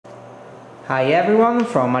Hi everyone,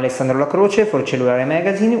 from Alessandro La Croce for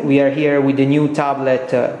CellulareMagazine. We are here with the new tablet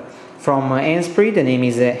from Hanspree. The name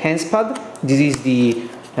is Hanspad. This is the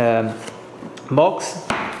box.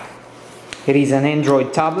 It is an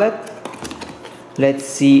Android tablet. Let's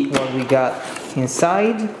see what we got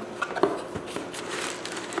inside.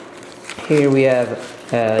 Here we have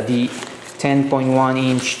the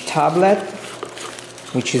 10.1-inch tablet,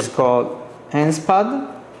 which is called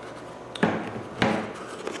Hanspad.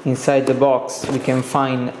 Inside the box we can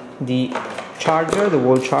find the charger, the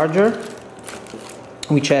wall charger,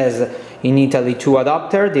 which has in Italy two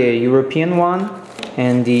adapters, the European one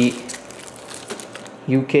and the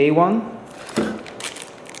UK one.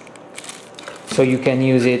 So you can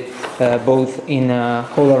use it both in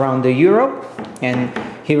all around the Europe. And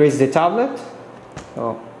here is the tablet.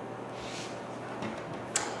 So,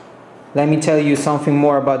 let me tell you something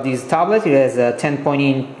more about this tablet. It has a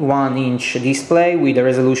 10.1-inch display with a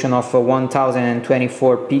resolution of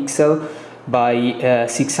 1024 pixel by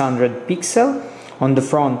 600 pixel. On the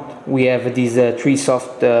front we have these three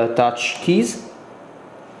soft touch keys.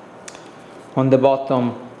 On the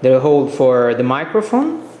bottom the hole for the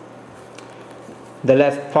microphone. The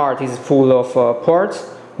left part is full of ports.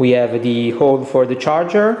 We have the hole for the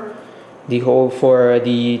charger, the hole for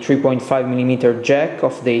the 3.5mm jack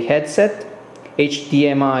of the headset,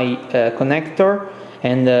 HDMI connector,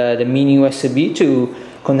 and the mini USB to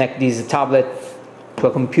connect this tablet to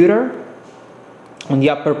a computer. On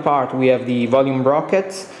the upper part we have the volume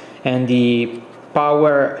brackets and the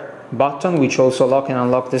power button, which also lock and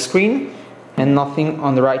unlock the screen, and nothing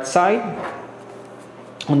on the right side.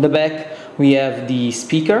 On the back we have the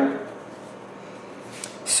speaker.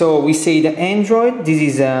 So we say the Android, this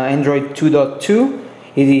is Android 2.2.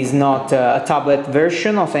 It is not a tablet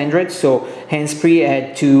version of Android, so Hanspree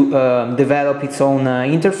had to develop its own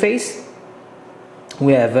interface.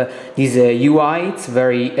 We have this UI, it's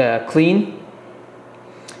very clean,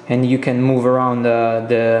 and you can move around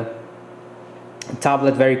the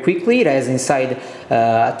tablet very quickly. It has inside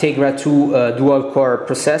a Tegra 2 dual-core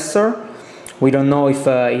processor. We don't know if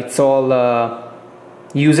it's all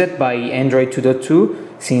used by Android 2.2,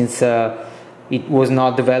 since it was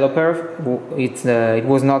not developed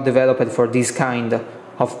for this kind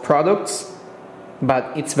of products,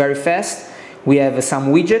 but it's very fast. We have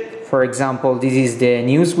some widget. For example, this is the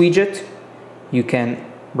news widget. You can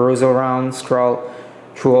browse around, scroll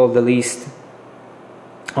through all the list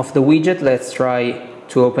of the widget. Let's try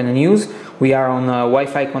to open a news. We are on a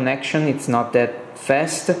Wi-Fi connection. It's not that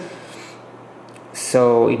fast,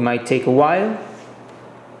 so it might take a while.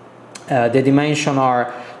 The dimensions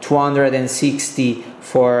are 260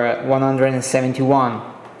 for 171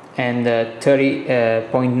 and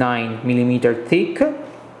 30.9mm thick.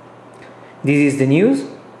 This is the news.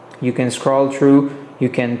 You can scroll through, you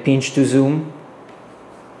can pinch to zoom.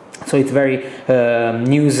 So it's very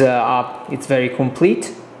news app, it's very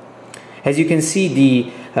complete. As you can see,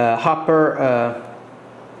 the upper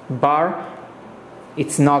bar,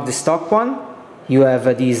 it's not the stock one. You have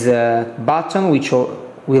this button which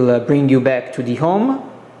will bring you back to the home.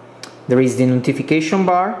 There is the notification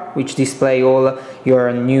bar, which display all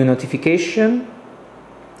your new notification.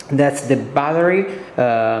 That's the battery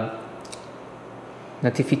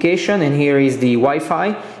notification, and here is the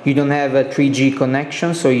Wi-Fi. You don't have a 3G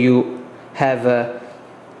connection, so you have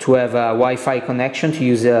to have a Wi-Fi connection to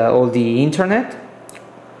use all the internet.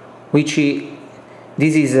 This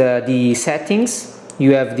is the settings.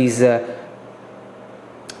 You have these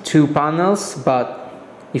two panels, but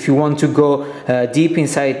if you want to go deep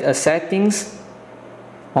inside settings,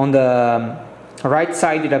 on the right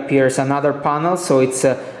side it appears another panel, so it's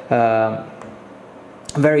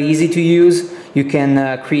very easy to use. You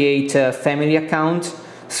can create a family account,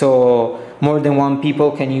 so more than one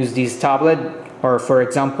people can use this tablet. Or for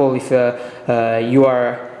example, if you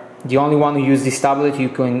are the only one who uses this tablet, you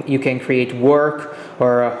can create work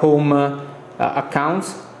or home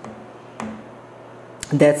accounts.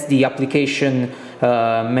 That's the application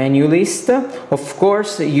menu list. Of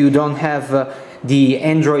course, you don't have the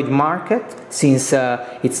Android market, since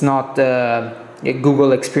it's not a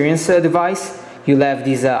Google Experience device. You'll have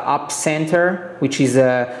this App Center, which is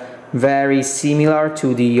very similar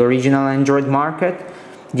to the original Android market.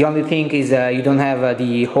 The only thing is you don't have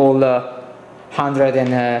the whole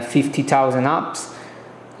 150,000 apps.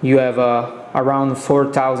 You have around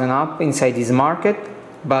 4,000 apps inside this market.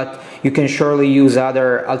 But you can surely use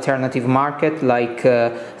other alternative market like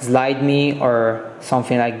SlideMe or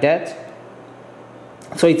something like that.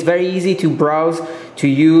 So it's very easy to browse, to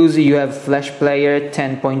use. You have Flash Player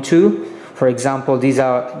 10.2. For example, this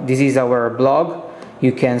is our blog.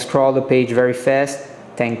 You can scroll the page very fast.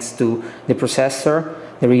 thanks to the processor.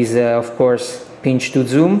 There is of course pinch to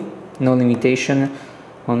zoom, no limitation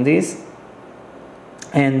on this.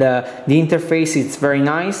 And the interface is very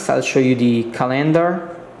nice. I'll show you the calendar.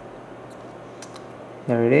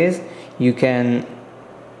 There it is. You can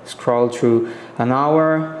scroll through an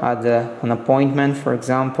hour, add an appointment for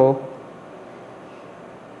example,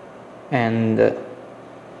 and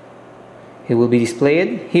it will be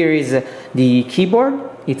displayed. Here is the keyboard.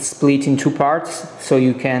 It's split in two parts, so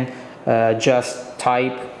you can just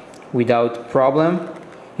type without problem.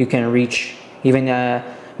 You can reach, even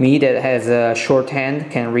me that has a short hand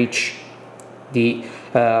can reach the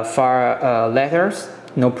far letters,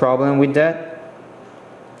 no problem with that.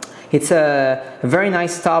 It's a very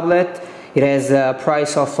nice tablet. It has a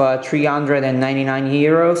price of 399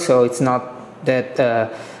 euros, so it's not that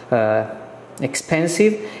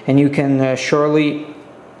expensive, and you can surely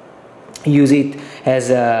use it as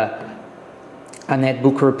a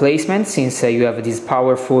netbook replacement, since you have this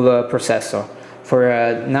powerful processor.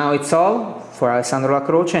 For now it's all. For Alessandro La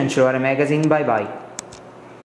Croce and CellulareMagazine, bye bye.